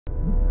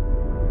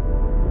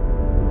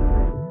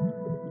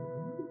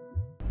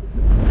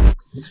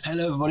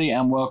Hello everybody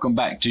and welcome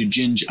back to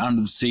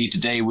Gingeunderthesea.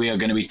 Today we are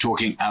going to be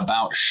talking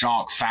about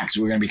shark facts.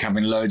 We're going to be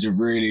covering loads of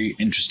really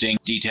interesting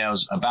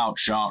details about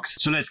sharks.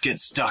 So let's get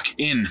stuck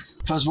in.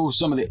 First of all,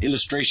 some of the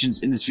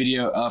illustrations in this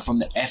video are from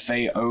the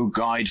FAO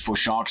Guide for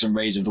Sharks and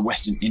Rays of the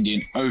Western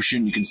Indian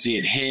Ocean. You can see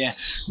it here.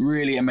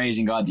 Really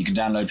amazing guide that you can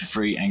download for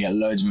free and get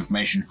loads of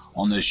information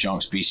on those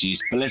shark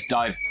species. But let's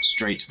dive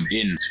straight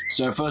in.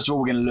 So first of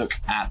all, we're going to look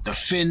at the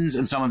fins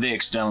and some of the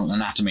external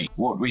anatomy.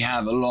 What we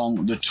have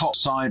along the top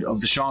side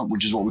of the shark,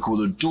 which is what we call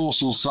the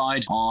dorsal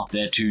side, are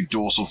their two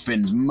dorsal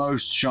fins.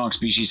 Most shark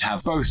species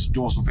have both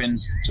dorsal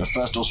fins, so a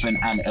first dorsal fin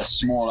and a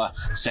smaller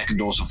second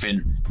dorsal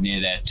fin near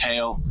their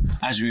tail.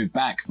 As we move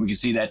back, we can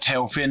see their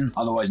tail fin,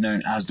 otherwise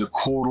known as the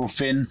caudal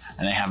fin,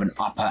 and they have an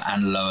upper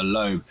and lower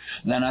lobe.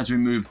 And then as we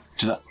move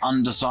to the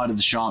underside of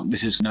the shark,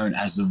 this is known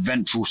as the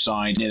ventral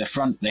side. Near the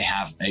front, they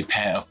have a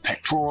pair of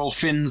pectoral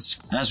fins.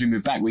 And as we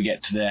move back, we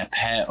get to their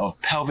pair of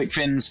pelvic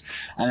fins.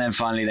 And then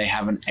finally, they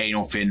have an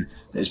anal fin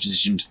that is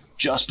positioned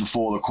just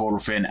before the caudal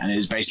fin, and it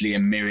is basically a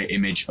mirror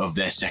image of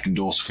their second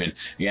dorsal fin.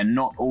 Again,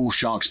 not all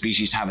shark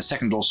species have a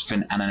second dorsal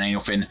fin and an anal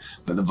fin,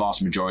 but the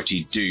vast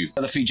majority do.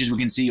 Other features we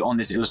can see on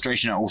this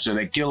illustration are also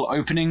their gill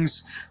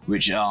openings,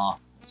 which are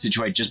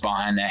situated just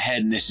behind their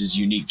head, and this is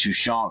unique to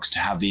sharks to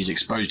have these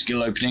exposed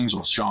gill openings,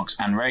 or sharks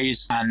and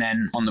rays. And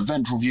then on the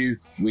ventral view,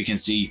 we can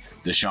see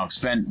the shark's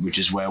vent, which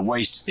is where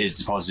waste is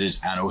deposited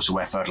and also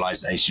where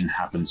fertilization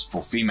happens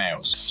for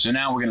females. So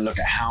now we're going to look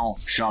at how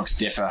sharks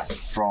differ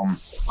from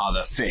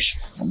other fish.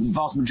 The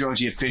vast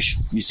majority of fish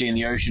you see in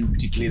the ocean,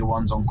 particularly the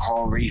ones on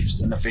coral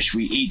reefs and the fish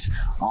we eat,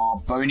 are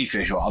bony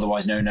fish, or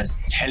otherwise known as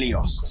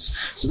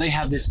teleosts. So they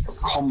have this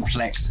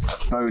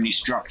complex bony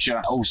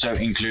structure. Also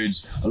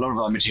includes a lot of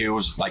other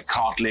materials like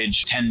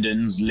cartilage,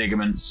 tendons,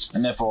 ligaments,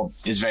 and therefore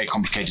is very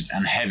complicated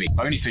and heavy.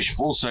 Bony fish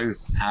also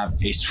have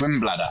a swim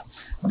bladder.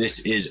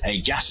 This is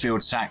a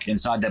gas-filled sac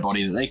inside their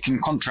body that they can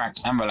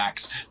contract and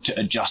relax to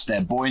adjust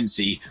their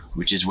buoyancy,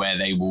 which is where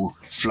they will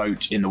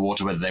float in the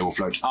water, whether they will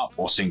float up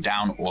or sink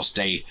down or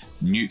stay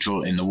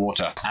neutral in the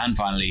water. And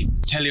finally,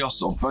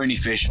 teleosts or bony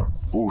fish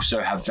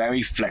also have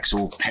very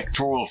flexible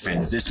pectoral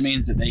fins. This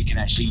means that they can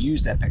actually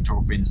use their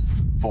pectoral fins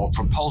for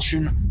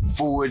propulsion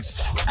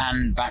forwards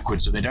and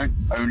backwards. So they don't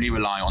only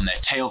rely on their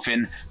tail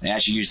fin, they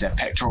actually use their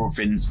pectoral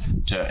fins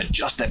to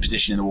adjust their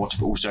position in the water,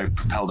 but also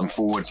propel them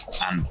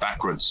forwards and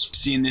backwards.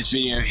 See in this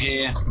video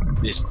here,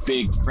 this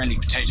big friendly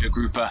potato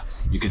grouper,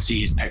 you can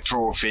see his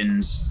pectoral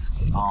fins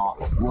are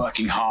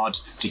working hard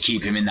to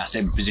keep him in that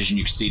stable position.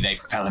 You can see they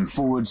propel him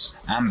forwards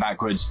and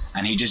backwards,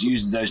 and he just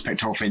uses those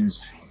pectoral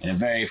fins in a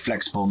very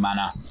flexible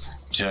manner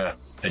to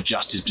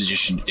adjust his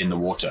position in the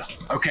water.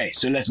 Okay,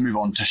 so let's move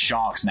on to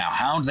sharks now.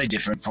 How do they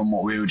differ from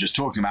what we were just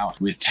talking about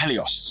with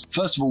teleosts?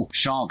 First of all,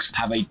 sharks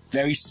have a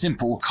very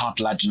simple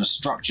cartilaginous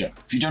structure.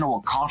 If you don't know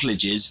what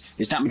cartilage is,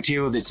 it's that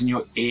material that's in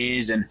your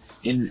ears and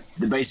in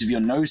the base of your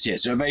nose here,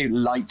 so a very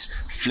light,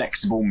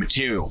 flexible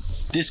material.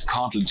 This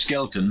cartilage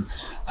skeleton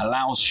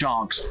allows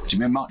sharks to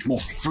be much more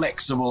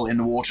flexible in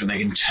the water, and they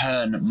can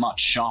turn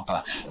much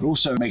sharper. It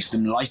also makes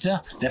them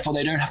lighter, therefore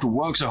they don't have to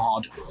work so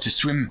hard to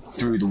swim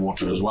through the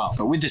water as well.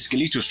 But with this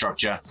skeletal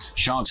structure,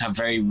 sharks have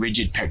very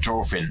rigid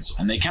pectoral fins,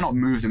 and they cannot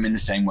move them in the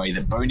same way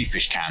that bony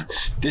fish can.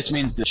 This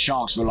means that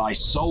sharks rely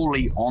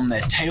solely on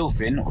their tail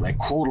fin, or their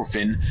caudal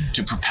fin,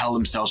 to propel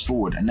themselves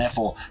forward, and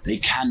therefore they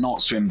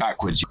cannot swim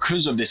backwards.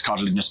 Because of this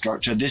cartilaginous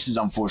structure, this is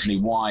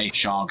unfortunately why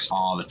sharks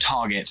are the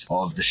target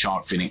of the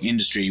shark finning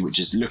industry, which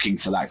is looking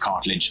for that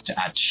cartilage to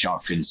add to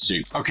shark fin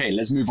soup. Okay,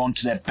 let's move on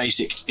to their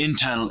basic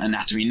internal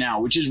anatomy now,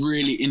 which is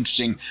really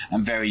interesting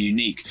and very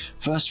unique.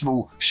 First of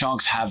all,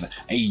 sharks have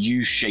a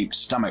U-shaped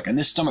stomach, and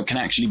this stomach can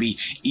actually be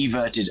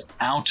everted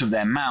out of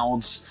their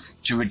mouths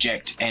to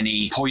reject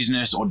any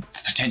poisonous or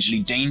potentially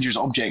dangerous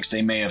objects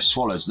they may have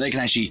swallowed. So they can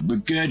actually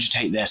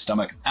regurgitate their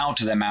stomach out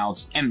of their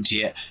mouths,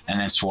 empty it, and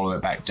then swallow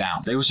it back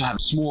down. They also have a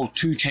small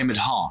two-chambered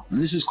heart, and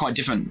this is quite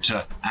different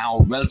to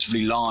our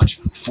relatively large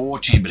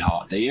four-chambered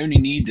heart. They only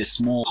need this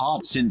small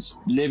heart, since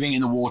living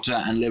in the water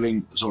and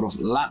living sort of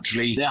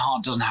laterally, their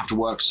heart doesn't have to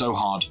work so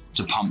hard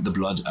to pump the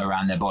blood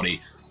around their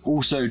body.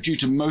 Also, due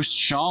to most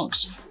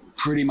sharks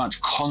pretty much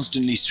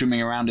constantly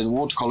swimming around in the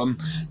water column,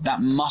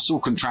 that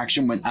muscle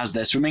contraction as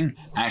they're swimming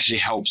actually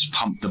helps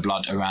pump the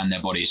blood around their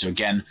body. So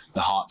again,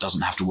 the heart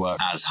doesn't have to work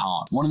as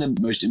hard. One of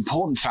the most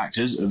important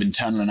factors of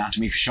internal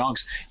anatomy for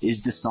sharks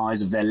is the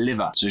size of their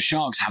liver. So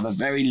sharks have a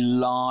very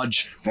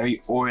large,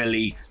 very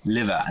oily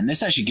liver, and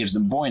this actually gives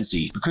them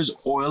buoyancy. Because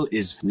oil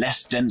is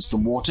less dense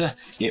than water,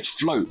 it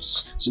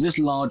floats. So this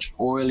large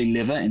oily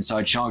liver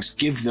inside sharks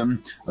gives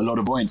them a lot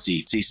of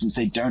buoyancy, since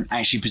they don't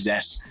actually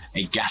possess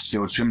a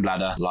gas-filled swim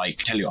bladder like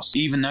teleosts.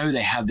 Even though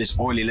they have this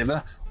oily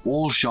liver,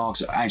 all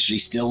sharks are actually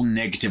still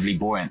negatively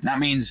buoyant. That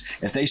means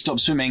if they stop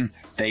swimming,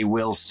 they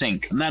will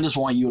sink. And that is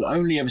why you'll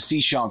only ever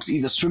see sharks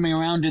either swimming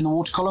around in the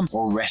water column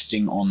or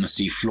resting on the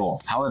sea floor.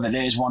 However,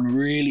 there is one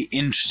really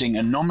interesting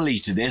anomaly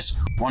to this,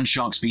 one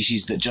shark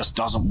species that just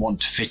doesn't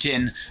want to fit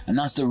in, and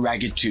that's the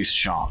ragged-toothed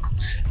shark.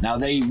 Now,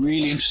 they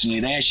really interestingly,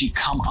 they actually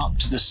come up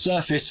to the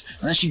surface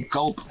and actually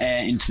gulp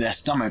air into their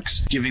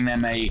stomachs, giving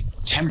them a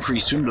temporary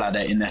swim bladder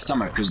in their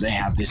stomach because they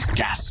have this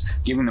gas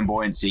giving them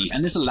buoyancy,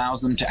 and this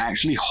allows them to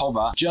actually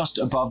hover just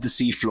above the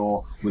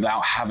seafloor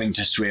without having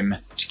to swim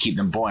to keep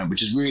them buoyant,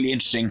 which is really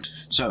interesting.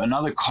 So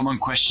another common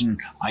question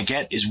I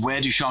get is, where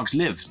do sharks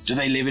live? Do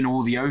they live in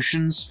all the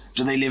oceans?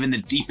 Do they live in the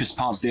deepest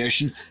parts of the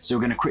ocean? So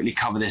we're going to quickly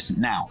cover this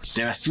now.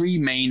 There are three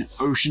main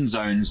ocean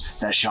zones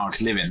that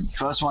sharks live in.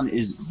 First one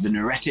is the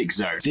Neretic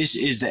zone. This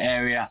is the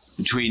area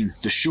between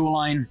the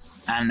shoreline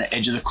and the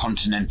edge of the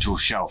continental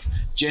shelf.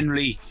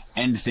 Generally,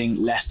 anything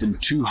less than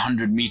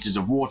 200 meters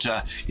of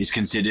water is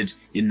considered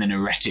in the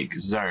Neretic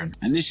zone.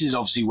 And this is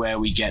obviously where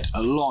we get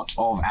a lot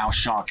of our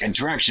shark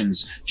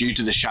interactions. Due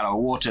to the shallower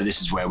water,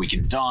 this is where we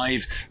can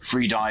dive,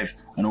 free dive,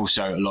 and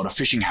also a lot of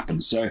fishing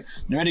happens. So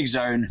Neretic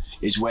zone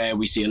is where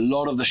we see a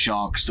lot of the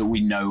sharks that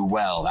we know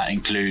well. That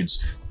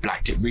includes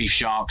black-tip reef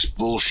sharks,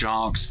 bull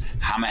sharks,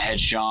 hammerhead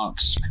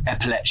sharks,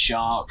 epaulet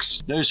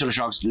sharks. Those sort of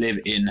sharks live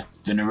in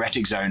the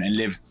Neretic zone and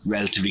live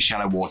relatively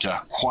shallow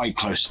water, quite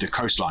close to the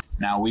coastline.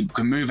 Now we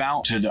can move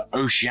out to the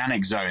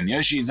Oceanic zone. The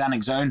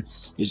Oceanic zone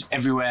is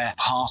everywhere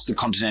past the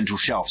continental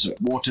shelf, so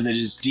water that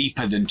is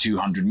deeper than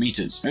 200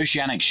 meters.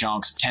 Oceanic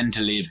sharks tend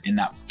to live in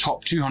that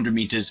top 200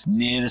 meters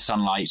near the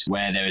sunlight,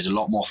 where there is a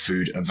lot more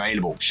food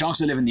available. Sharks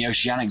that live in the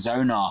Oceanic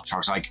zone are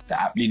sharks like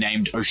the aptly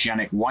named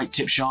Oceanic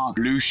white-tip shark,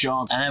 blue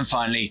shark, and then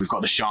finally we've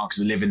got the sharks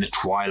that live in the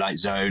Twilight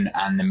zone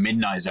and the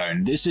Midnight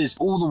zone. This is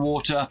all the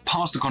water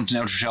past the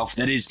continental shelf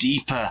that is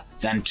deeper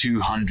than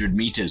 200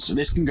 meters. So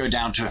this can go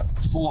down to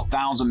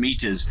 4,000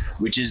 meters,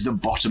 which is the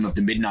bottom of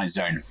the Midnight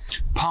zone.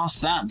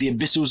 Past that, the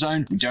abyssal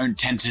zone, we don't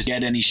tend to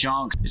get any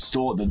sharks. It's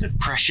thought that the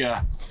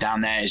pressure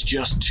down there is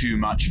just too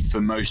much for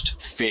most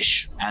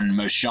fish and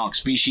most shark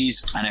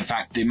species, and in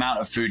fact the amount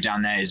of food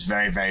down there is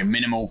very, very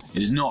minimal.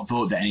 It is not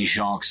thought that any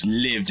sharks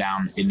live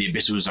down in the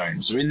abyssal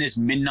zone. So in this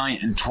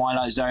Midnight and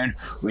Twilight zone,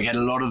 we get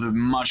a lot of the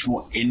much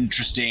more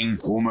interesting,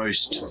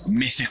 almost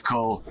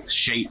mythical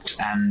shaped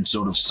and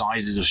sort of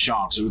sizes of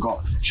sharks. So we've got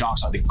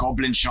sharks like the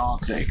goblin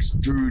shark that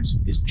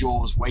extrudes its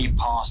jaws way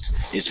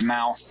past its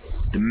mouth,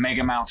 the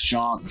megamouth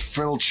shark, the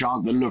frilled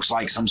shark that looks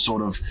like some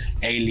sort of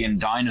alien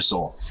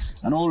dinosaur.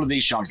 And all of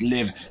these sharks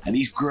live at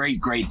these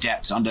great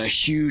depths under a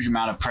huge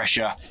amount of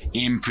pressure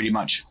in pretty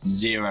much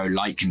zero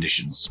light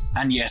conditions.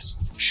 And yes,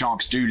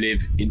 sharks do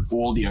live in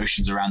all the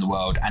oceans around the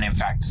world, and in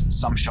fact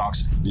some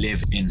sharks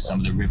live in some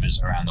of the rivers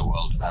around the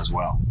world as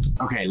well.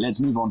 Okay,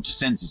 let's move on to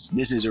senses.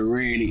 This is a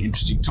really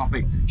interesting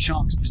topic.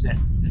 Sharks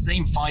possess the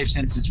same 5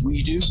 senses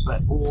we do,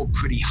 but all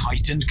pretty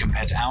heightened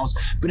compared to ours.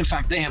 But in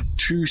fact, they have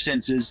 2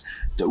 senses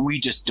that we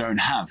just don't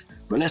have.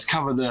 But let's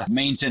cover the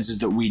main senses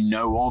that we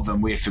know of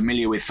and we're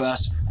familiar with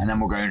first, and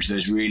then we'll go into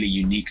those really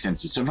unique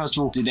senses. So first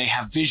of all, do they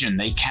have vision?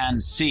 They can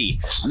see,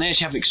 and they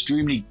actually have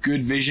extremely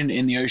good vision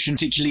in the ocean,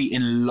 particularly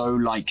in low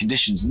light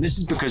conditions. And this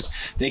is because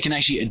they can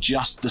actually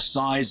adjust the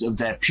size of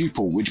their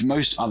pupil, which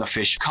most other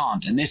fish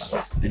can't. And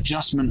this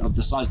adjustment of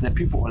the size of their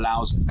pupil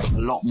allows a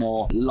lot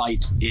more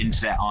light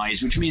into their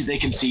eyes, which means they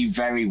can see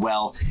very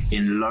well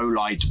in low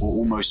light or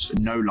almost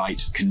no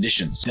light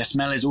conditions. Their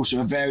smell is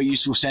also a very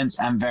useful sense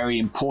and very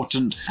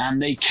important,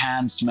 and they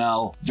can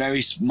smell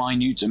very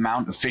minute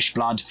amount of fish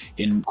blood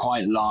in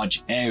quite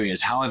large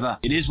areas. However,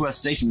 it is worth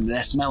stating that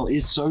their smell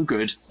is so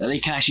good that they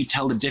can actually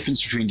tell the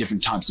difference between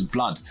different types of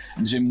blood.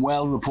 And it's been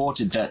well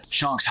reported that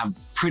sharks have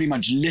pretty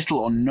much little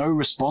or no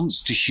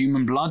response to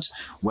human blood,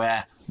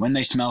 where when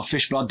they smell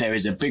fish blood, there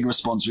is a big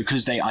response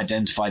because they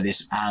identify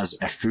this as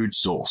a food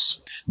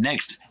source.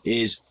 Next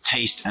is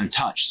taste and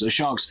touch. So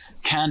sharks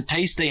can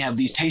taste. They have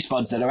these taste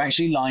buds that are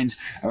actually lined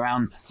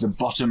around the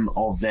bottom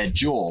of their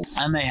jaw.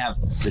 And they have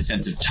the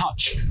sense of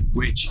touch,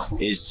 which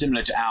is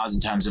similar to ours in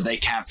terms of they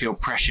can feel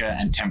pressure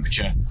and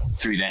temperature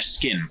through their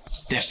skin.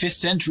 Their 5th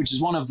sense, which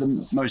is one of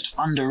the most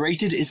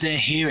underrated, is their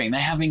hearing.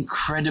 They have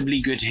incredibly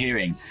good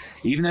hearing.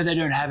 Even though they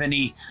don't have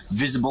any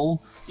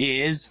visible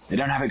ears, they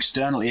don't have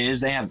external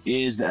ears, they have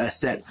ears that are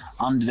set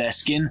under their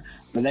skin,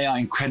 but they are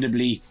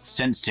incredibly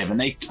sensitive, and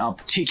they are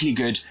particularly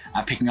good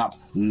at picking up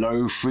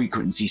low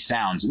frequency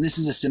sounds. And this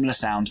is a similar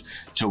sound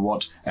to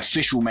what a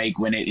fish will make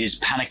when it is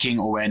panicking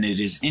or when it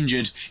is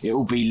injured. It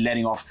will be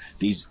letting off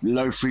these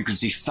low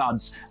frequency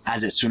thuds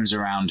as it swims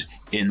around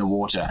in the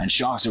water. And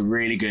sharks are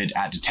really good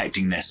at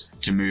detecting this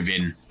to move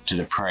in to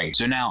the prey.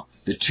 So now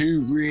the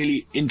 2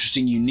 really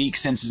interesting unique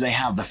senses they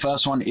have. The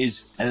first one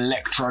is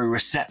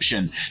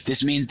electroreception.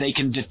 This means they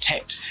can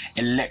detect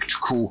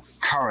electrical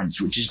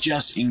currents, which is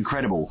just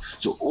incredible.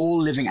 So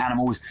all living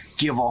animals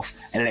give off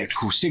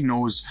electrical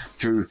signals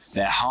through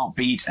their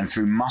heartbeat and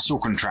through muscle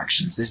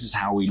contractions. This is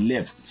how we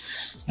live.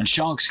 And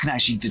sharks can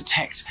actually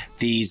detect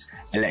these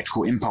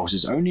electrical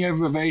impulses only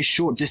over a very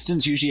short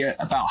distance, usually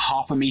about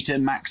half a meter,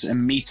 max a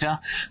meter,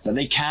 but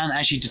they can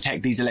actually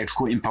detect these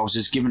electrical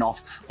impulses given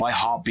off by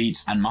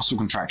heartbeats and muscle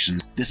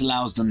contractions. This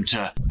allows them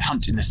to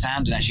hunt in the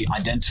sand and actually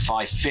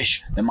identify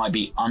fish that might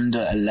be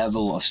under a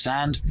level of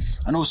sand.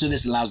 And also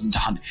this allows them to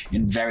hunt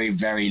in very,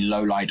 very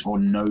low light or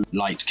no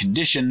light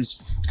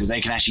conditions, because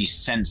they can actually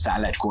sense that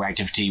electrical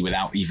activity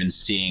without even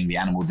seeing the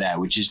animal there,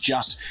 which is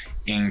just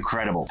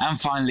incredible. And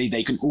finally,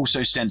 they can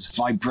also sense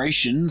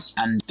vibrations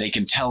and they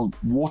can tell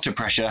water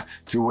pressure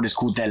through what is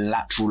called their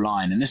lateral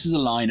line. And this is a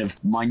line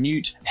of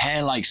minute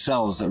hair-like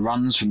cells that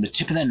runs from the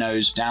tip of their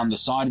nose down the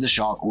side of the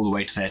shark all the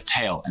way to their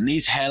tail. And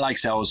these hair-like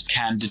cells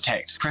can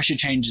detect pressure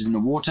changes in the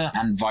water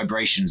and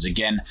vibrations,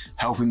 again,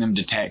 helping them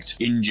detect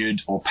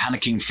injured or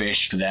panicking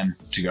fish for them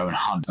to go and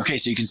hunt. Okay,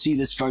 so you can see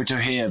this photo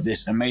here of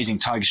this amazing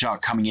tiger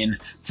shark coming in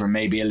from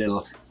maybe a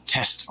little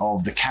test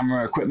of the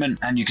camera equipment,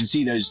 and you can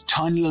see those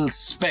tiny little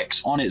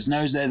specks on its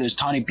nose there. Those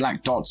tiny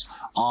black dots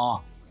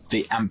are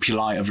the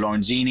ampullae of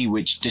Lorenzini,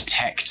 which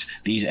detect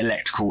these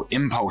electrical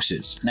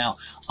impulses. Now,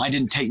 I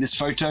didn't take this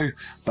photo,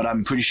 but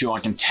I'm pretty sure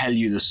I can tell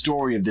you the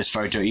story of this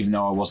photo even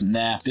though I wasn't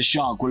there. The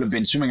shark will have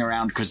been swimming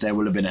around because there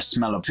will have been a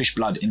smell of fish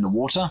blood in the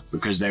water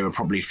because they were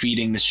probably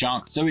feeding this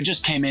shark. So it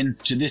just came in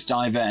to this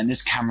diver and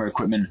this camera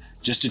equipment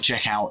just to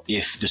check out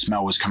if the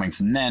smell was coming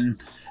from them.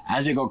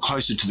 As it got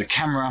closer to the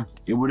camera,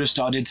 it would have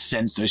started to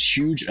sense those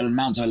huge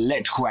amounts of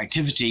electrical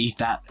activity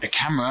that a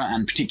camera,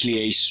 and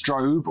particularly a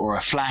strobe or a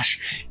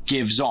flash,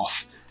 gives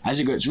off. As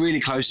it gets really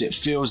close, it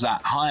feels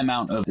that high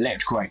amount of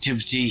electrical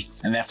activity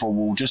and therefore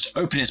will just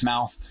open its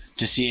mouth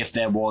to see if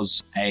there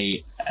was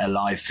a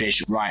live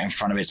fish right in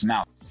front of its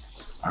mouth.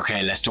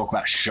 Okay, let's talk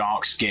about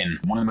shark skin.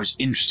 One of the most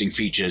interesting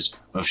features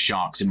of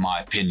sharks, in my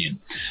opinion.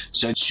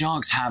 So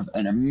sharks have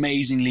an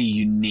amazingly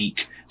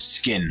unique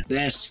skin.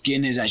 Their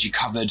skin is actually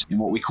covered in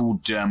what we call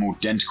dermal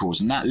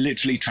denticles, and that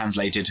literally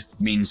translated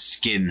means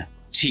skin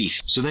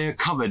teeth. So they are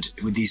covered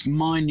with these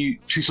minute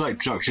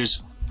tooth-like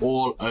structures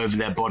all over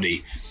their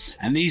body.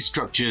 And these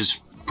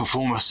structures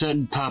perform a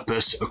certain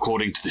purpose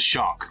according to the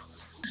shark.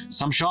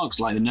 Some sharks,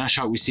 like the nurse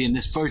shark we see in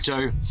this photo,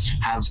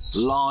 have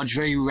large,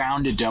 very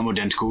rounded dermal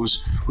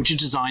denticles, which are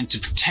designed to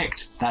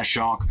protect that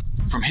shark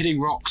from hitting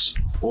rocks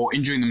or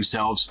injuring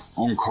themselves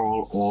on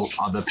coral or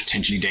other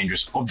potentially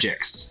dangerous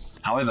objects.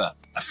 However,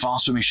 a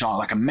fast-swimming shark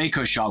like a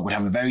mako shark would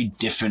have a very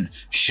different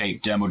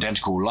shaped dermal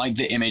denticle. Like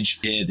the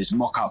image here, this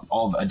mock-up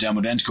of a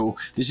dermal denticle,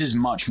 this is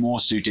much more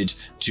suited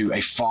to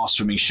a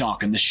fast-swimming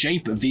shark. And the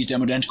shape of these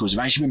dermal denticles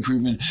have actually been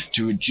proven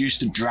to reduce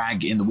the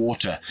drag in the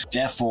water,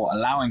 therefore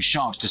allowing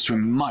sharks to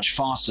swim much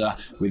faster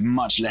with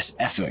much less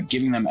effort,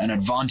 giving them an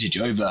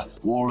advantage over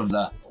all of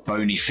the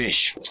bony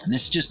fish. And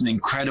this is just an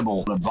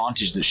incredible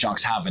advantage that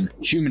sharks have, and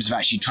humans have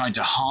actually tried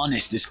to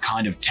harness this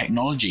kind of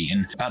technology.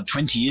 And about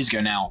 20 years ago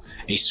now,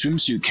 a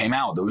swimsuit came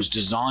out that was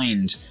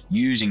designed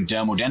using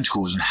dermal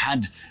denticles and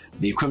had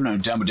the equivalent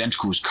of dermal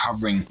denticles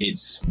covering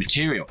its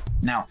material.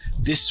 Now,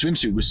 this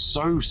swimsuit was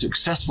so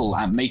successful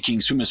at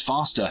making swimmers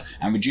faster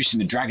and reducing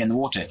the drag in the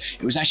water,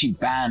 it was actually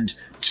banned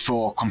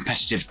for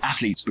competitive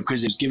athletes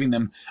because it was giving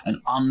them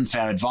an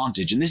unfair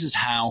advantage. And this is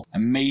how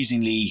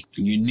amazingly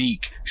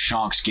unique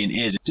shark skin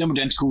is. Dermal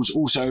denticles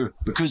also,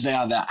 because they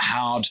are that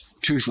hard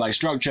tooth-like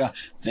structure,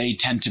 they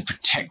tend to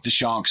protect the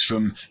sharks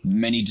from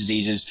many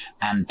diseases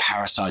and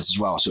parasites as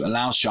well. So it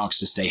allows sharks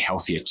to stay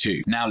healthier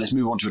too. Now let's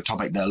move on to a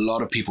topic that a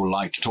lot of people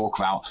like to talk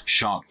about: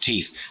 shark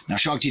teeth. Now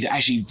shark teeth are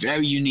actually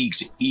very unique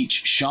to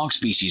each shark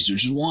species,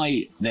 which is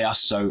why they are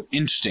so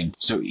interesting.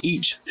 So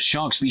each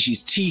shark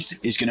species' teeth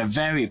is going to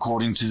vary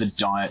according to the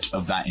diet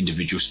of that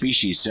individual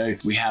species. So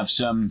we have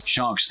some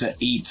sharks that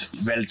eat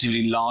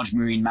relatively large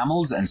marine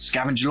mammals and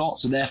scavenge a lot,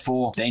 so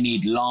therefore they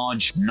need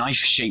large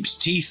knife-shaped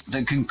teeth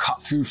that can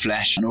cut through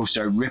flesh and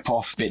also rip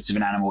off bits of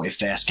an animal if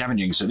they're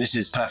scavenging. So this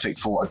is perfect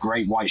for a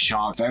great white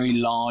shark, very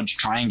large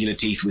triangular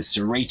teeth with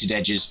serrated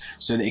edges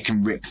so that it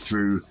can rip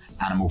through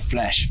animal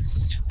flesh.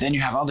 Then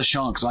you have other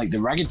sharks like the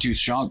ragged-toothed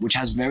shark, which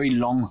has very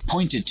long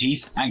pointed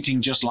teeth acting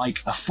just like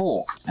a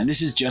fork. And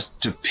this is just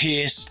to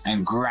pierce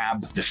and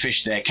grab the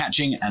fish they're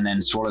catching and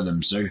then swallow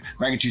them. So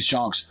ragged-toothed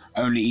sharks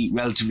only eat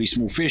relatively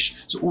small fish,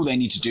 so all they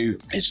need to do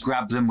is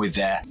grab them with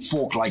their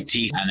fork-like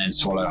teeth and then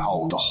swallow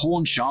whole. The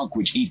horned shark,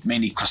 which eat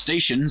mainly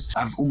crustaceans,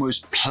 have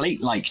almost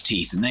plate-like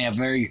teeth, and they have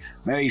very,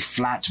 very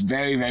flat,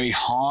 very, very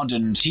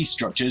hardened teeth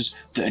structures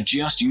that are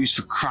just used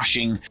for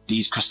crushing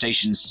these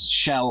crustaceans'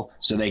 shell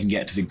so they can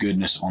get to the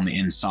goodness on the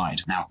inside.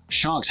 Now,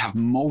 sharks have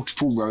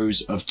multiple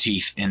rows of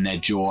teeth in their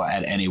jaw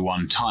at any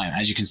one time.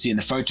 As you can see in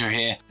the photo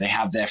here, they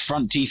have their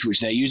front teeth, which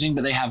they're using,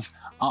 but they have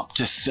up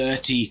to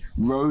 30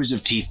 rows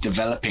of teeth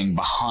developing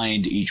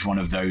behind each one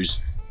of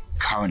those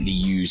currently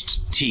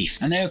used teeth,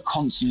 and they're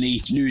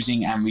constantly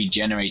losing and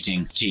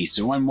regenerating teeth.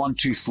 So when one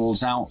tooth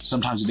falls out,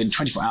 sometimes within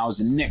 24 hours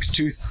the next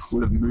tooth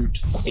will have moved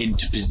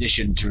into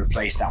position to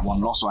replace that one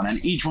lost one,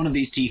 and each one of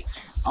these teeth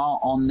are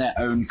on their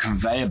own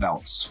conveyor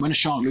belts. When a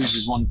shark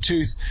loses one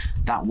tooth,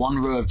 that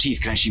one row of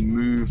teeth can actually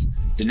move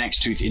the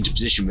next tooth into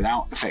position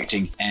without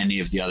affecting any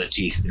of the other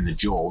teeth in the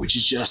jaw, which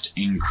is just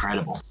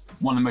incredible.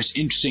 one of the most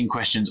interesting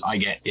questions I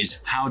get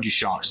is, how do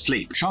sharks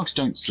sleep? Sharks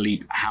don't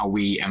sleep how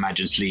we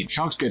imagine sleep.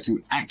 Sharks go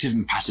through active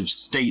and passive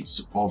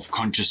states of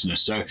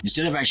consciousness. So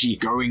instead of actually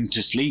going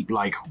to sleep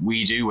like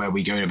we do, where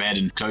we go to bed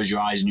and close your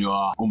eyes and you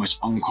are almost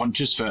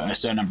unconscious for a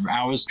certain number of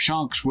hours,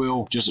 sharks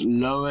will just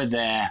lower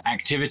their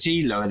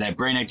activity, lower their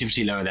brain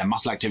activity, lower their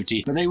muscle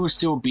activity, but they will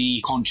still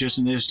be conscious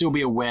and they'll still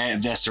be aware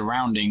of their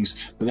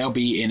surroundings, but they'll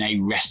be in a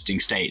resting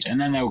state. And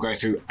then they'll go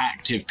through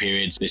active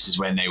periods. This is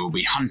when they will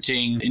be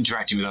hunting,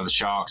 interacting with other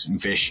sharks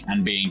and fish,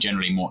 and being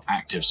generally more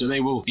active. So they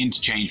will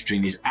interchange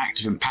between these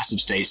active and passive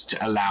states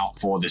to allow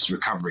for this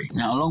recovery.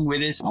 Now, along with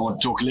this, I want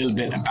to talk a little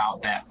bit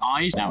about their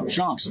eyes. Now,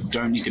 sharks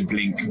don't need to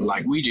blink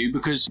like we do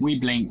because we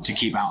blink to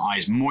keep our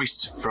eyes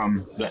moist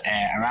from the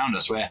air around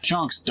us, where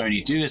sharks don't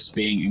need to do this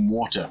being in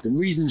water. The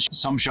reason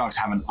some sharks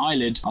have an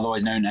eyelid,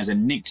 otherwise known as a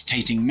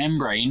nictitating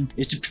membrane,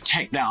 is to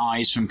protect their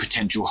eyes from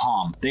potential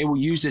harm. They will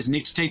use this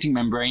nictitating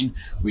membrane,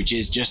 which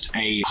is just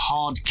a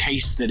hard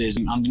case that is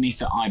underneath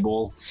the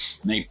eyeball.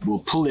 They will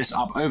pull this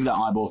up over the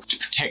eyeball to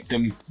protect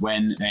them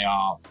when they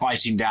are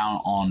biting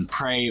down on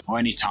prey, or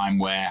any time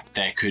where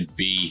there could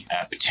be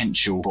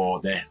potential for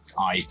their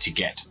eye to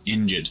get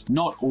injured.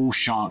 Not all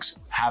sharks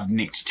have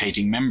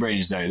nictitating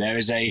membranes though. There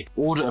is a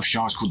order of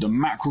sharks called the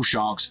mackerel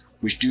sharks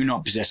which do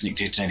not possess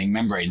nictitating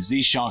membranes.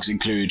 These sharks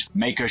include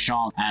mako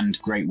shark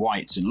and great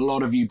whites, and a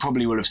lot of you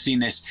probably will have seen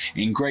this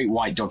in great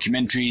white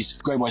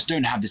documentaries. Great whites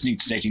don't have this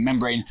nictitating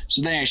membrane,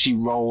 so they actually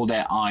roll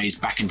their eyes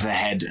back into their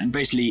head and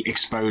basically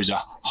expose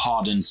a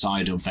hardened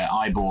side of their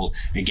eyeball,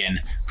 again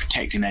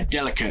protecting their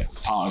delicate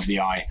part of the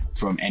eye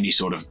from any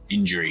sort of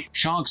injury.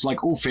 Sharks,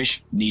 like all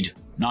fish, need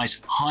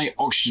nice high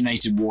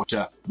oxygenated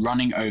water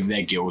running over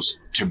their gills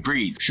to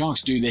breathe.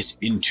 Sharks do this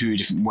in two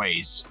different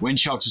ways. When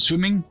sharks are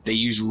swimming, they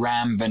use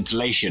ram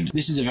ventilation.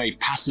 This is a very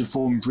passive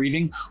form of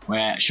breathing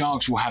where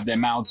sharks will have their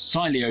mouths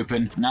slightly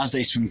open, and as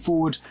they swim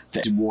forward,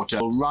 the water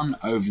will run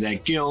over their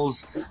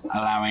gills,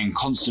 allowing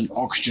constant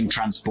oxygen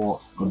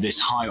transport of this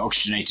high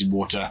oxygenated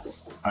water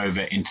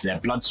over into their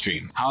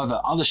bloodstream. However,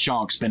 other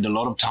sharks spend a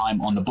lot of time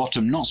on the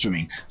bottom not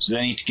swimming, so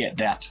they need to get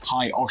that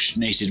high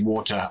oxygenated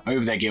water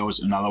over their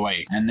gills another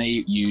way, and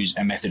they use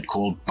a method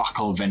called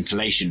buccal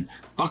ventilation.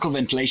 Buccal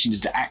ventilation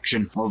is the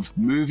action of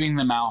moving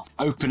the mouth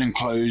open and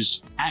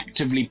closed,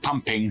 actively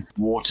pumping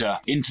water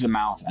into the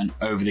mouth and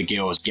over the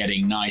gills,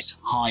 getting nice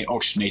high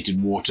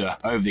oxygenated water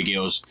over the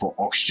gills for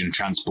oxygen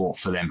transport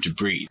for them to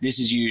breathe. This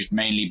is used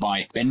mainly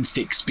by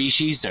benthic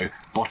species, so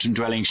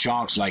bottom-dwelling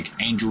sharks like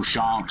angel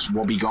sharks,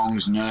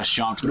 wobbegongs, nurse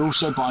sharks, but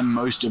also by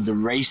most of the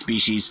ray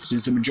species,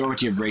 since the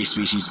majority of ray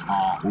species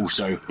are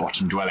also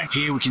bottom-dwelling.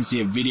 Here we can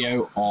see a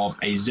video of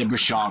a zebra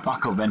shark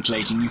buccal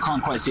ventilating. You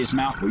can't quite see its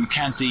mouth. What you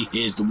can see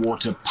is the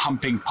water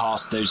pumping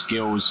past those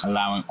gills,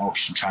 allowing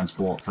oxygen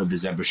transport for the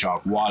zebra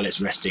shark while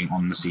it's resting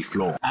on the sea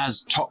floor.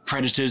 As top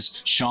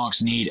predators,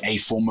 sharks need a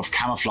form of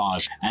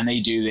camouflage, and they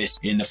do this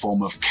in the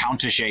form of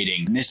counter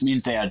shading. And this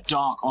means they are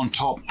dark on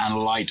top and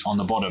light on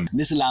the bottom.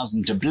 This allows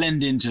them to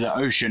blend into the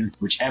ocean,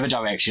 whichever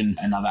direction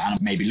another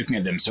animal may be looking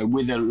at them. So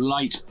with a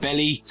light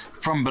belly,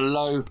 from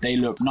below they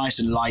look nice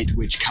and light,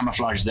 which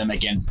camouflages them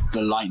against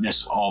the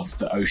lightness of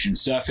the ocean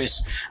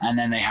surface. And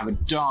then they have a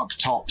dark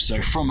top,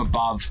 so from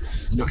above,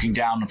 looking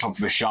down on top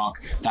of a shark,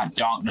 that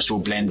darkness will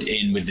blend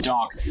in with the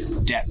dark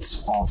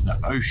depths of the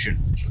ocean,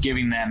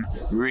 giving them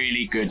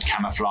really good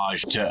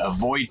camouflage to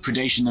avoid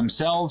predation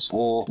themselves,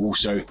 or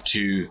also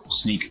to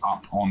sneak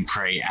up on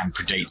prey and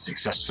predate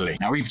successfully.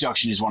 Now,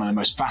 reproduction is one of the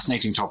most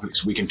fascinating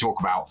topics we can talk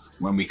about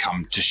when we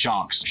come to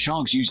sharks.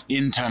 Sharks use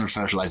internal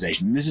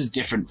fertilization, and this is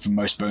different from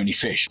most bony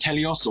fish.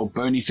 Teleosts or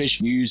bony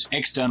fish use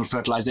external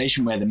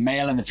fertilization, where the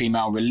male and the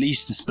female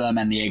release the sperm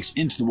and the eggs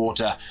into the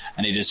water,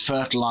 and it is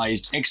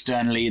fertilized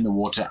externally in the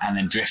water and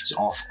then drifts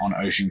off on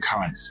ocean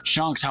currents.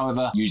 Sharks,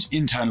 however, use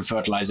internal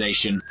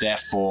fertilization,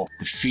 therefore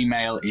the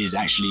female is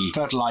actually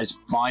fertilized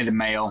by the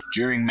male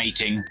during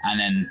mating, and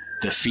then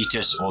the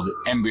fetus or the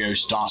embryo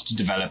starts to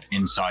develop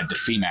inside the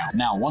female.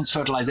 Now, once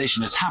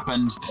fertilization has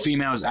happened, the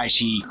females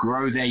actually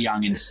grow their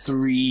young in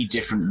 3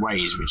 different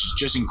ways, which is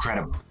just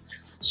incredible.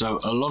 So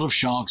a lot of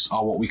sharks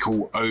are what we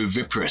call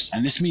oviparous,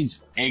 and this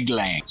means egg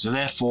laying. So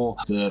therefore,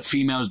 the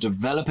females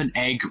develop an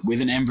egg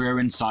with an embryo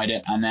inside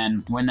it, and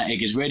then when that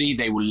egg is ready,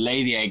 they will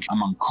lay the egg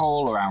among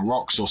coral, around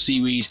rocks or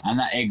seaweed, and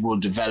that egg will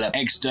develop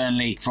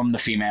externally from the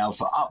female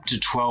for up to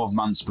 12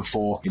 months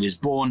before it is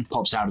born,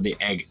 pops out of the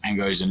egg, and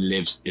goes and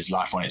lives its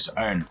life on its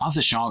own.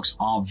 Other sharks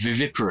are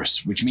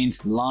viviparous, which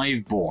means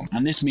live born,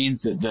 and this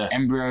means that the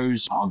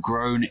embryos are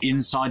grown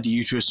inside the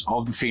uterus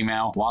of the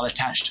female while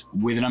attached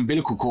with an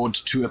umbilical cord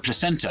to a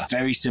placenta,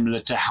 very similar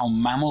to how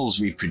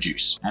mammals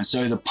reproduce. And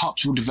so the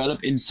pups will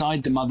develop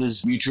inside the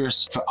mother's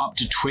uterus for up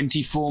to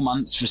 24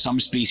 months for some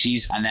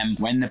species, and then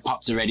when the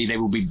pups are ready, they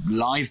will be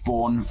live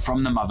born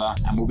from the mother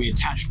and will be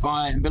attached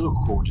by an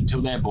umbilical cord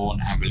until they're born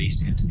and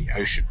released into the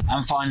ocean.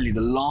 And finally,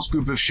 the last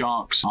group of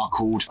sharks are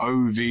called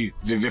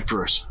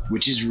oviviparous,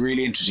 which is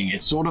really interesting.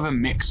 It's sort of a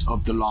mix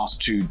of the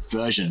last 2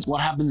 versions. What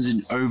happens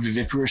in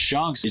oviviparous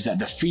sharks is that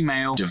the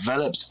female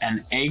develops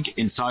an egg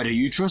inside her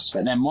uterus,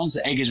 but then once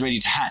the egg is ready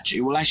to hatch,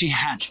 it will actually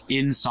hatch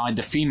inside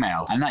the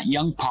female, and that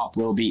young pup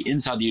will be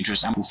inside the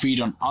uterus and will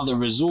feed on other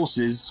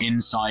resources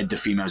inside the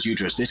female's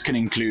uterus. This can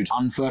include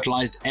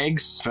unfertilized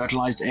eggs,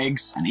 fertilized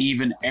eggs, and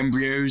even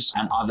embryos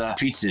and other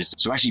fetuses.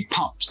 So actually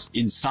pups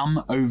in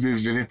some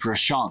oviviviparous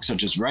sharks,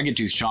 such as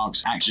ragged-toothed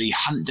sharks, actually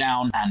hunt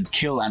down and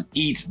kill and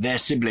eat their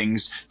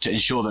siblings to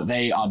ensure that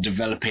they are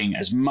developing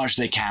as much as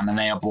they can and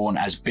they are born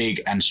as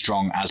big and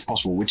strong as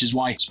possible, which is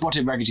why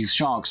spotted ragged-toothed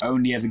sharks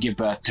only ever give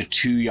birth to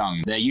 2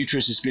 young. Their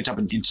uterus is split up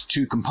into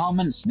 2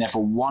 compartments, and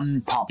therefore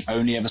one pup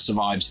only ever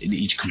survives in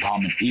each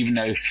compartment, even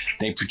though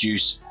they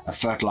produce a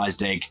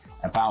fertilized egg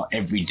about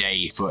every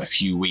day for a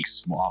few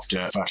weeks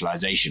after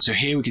fertilization. So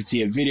here we can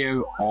see a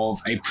video of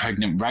a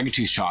pregnant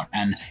ragged-toothed shark,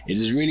 and it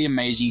is really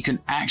amazing. You can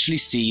actually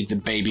see the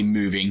baby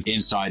moving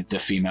inside the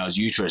female's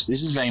uterus.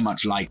 This is very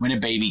much like when a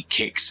baby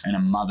kicks in a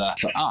mother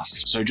for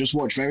us. So just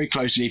watch very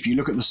closely. If you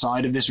look at the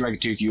side of this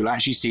ragged-tooth, you'll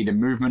actually see the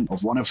movement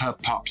of one of her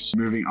pups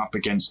moving up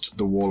against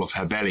the wall of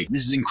her belly.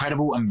 This is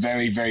incredible and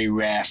very, very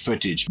rare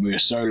footage. We are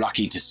so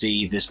lucky to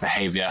see this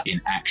behavior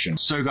in action.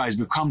 So guys,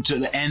 we've come to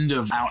the end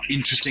of our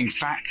interesting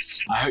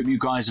facts. I hope you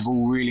guys have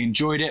all really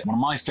enjoyed it. One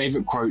of my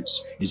favorite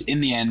quotes is,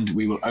 in the end,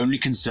 we will only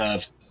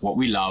conserve what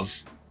we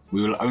love,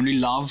 we will only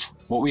love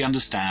what we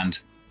understand,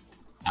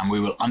 and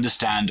we will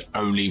understand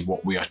only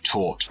what we are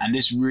taught. And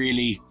this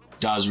really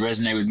does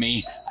resonate with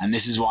me, and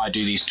this is why I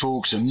do these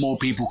talks, so more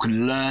people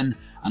can learn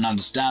and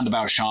understand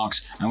about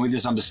sharks, and with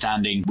this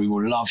understanding we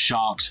will love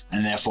sharks,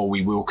 and therefore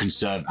we will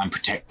conserve and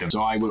protect them.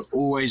 So I will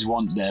always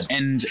want the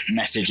end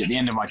message at the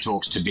end of my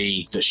talks to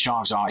be that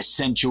sharks are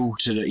essential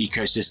to the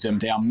ecosystem.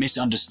 They are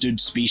misunderstood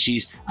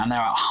species and they're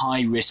at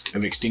high risk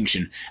of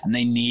extinction, and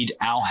they need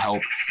our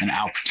help and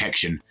our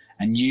protection.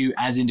 And you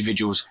as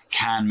individuals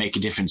can make a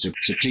difference.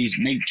 So please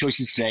make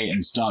choices today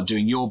and start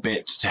doing your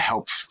bit to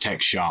help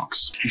protect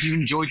sharks. If you've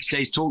enjoyed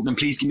today's talk, then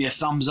please give me a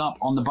thumbs up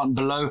on the button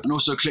below, and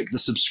also click the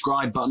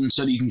subscribe button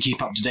so that you can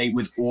keep up to date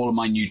with all of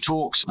my new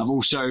talks. I've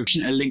also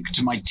put a link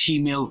to my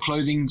T-Mill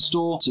clothing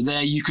store. So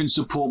there you can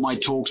support my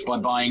talks by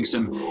buying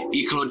some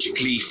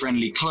ecologically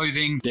friendly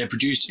clothing. They're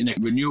produced in a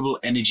renewable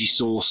energy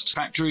sourced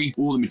factory.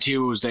 All the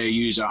materials they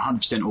use are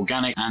 100%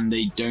 organic, and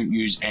they don't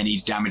use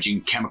any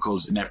damaging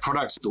chemicals in their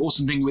products. The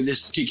awesome thing with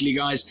this particularly,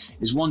 guys,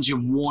 is once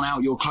you've worn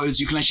out your clothes,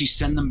 you can actually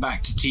send them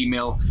back to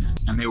T-Mill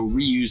and they will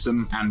reuse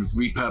them and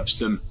repurpose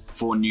them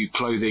for new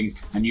clothing,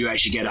 and you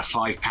actually get a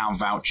 £5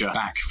 voucher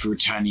back for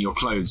returning your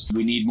clothes.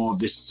 We need more of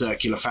this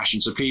circular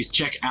fashion, so please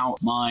check out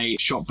my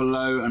shop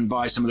below and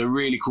buy some of the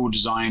really cool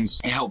designs.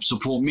 It helps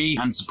support me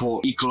and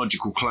support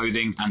ecological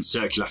clothing and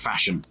circular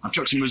fashion. I've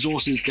chucked some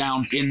resources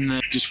down in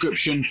the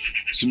description,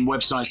 some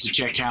websites to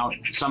check out,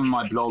 some of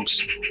my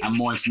blogs, and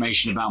more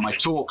information about my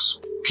talks.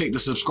 Click the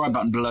subscribe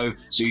button below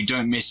so you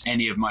don't miss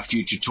any of my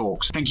future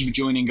talks. Thank you for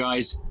joining,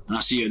 guys, and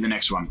I'll see you at the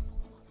next one.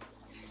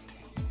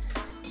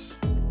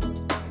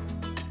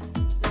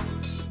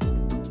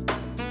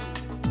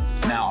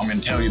 Now I'm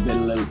going to tell you a bit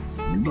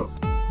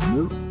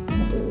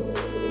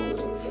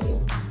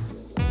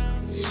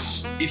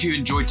If you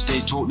enjoyed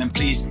today's talk, then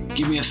please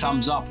give me a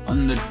thumbs up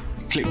and the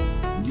click.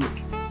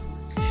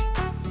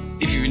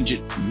 If you've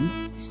enjoyed,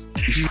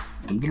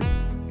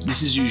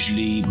 this is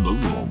usually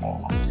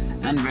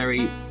and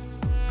very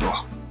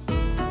called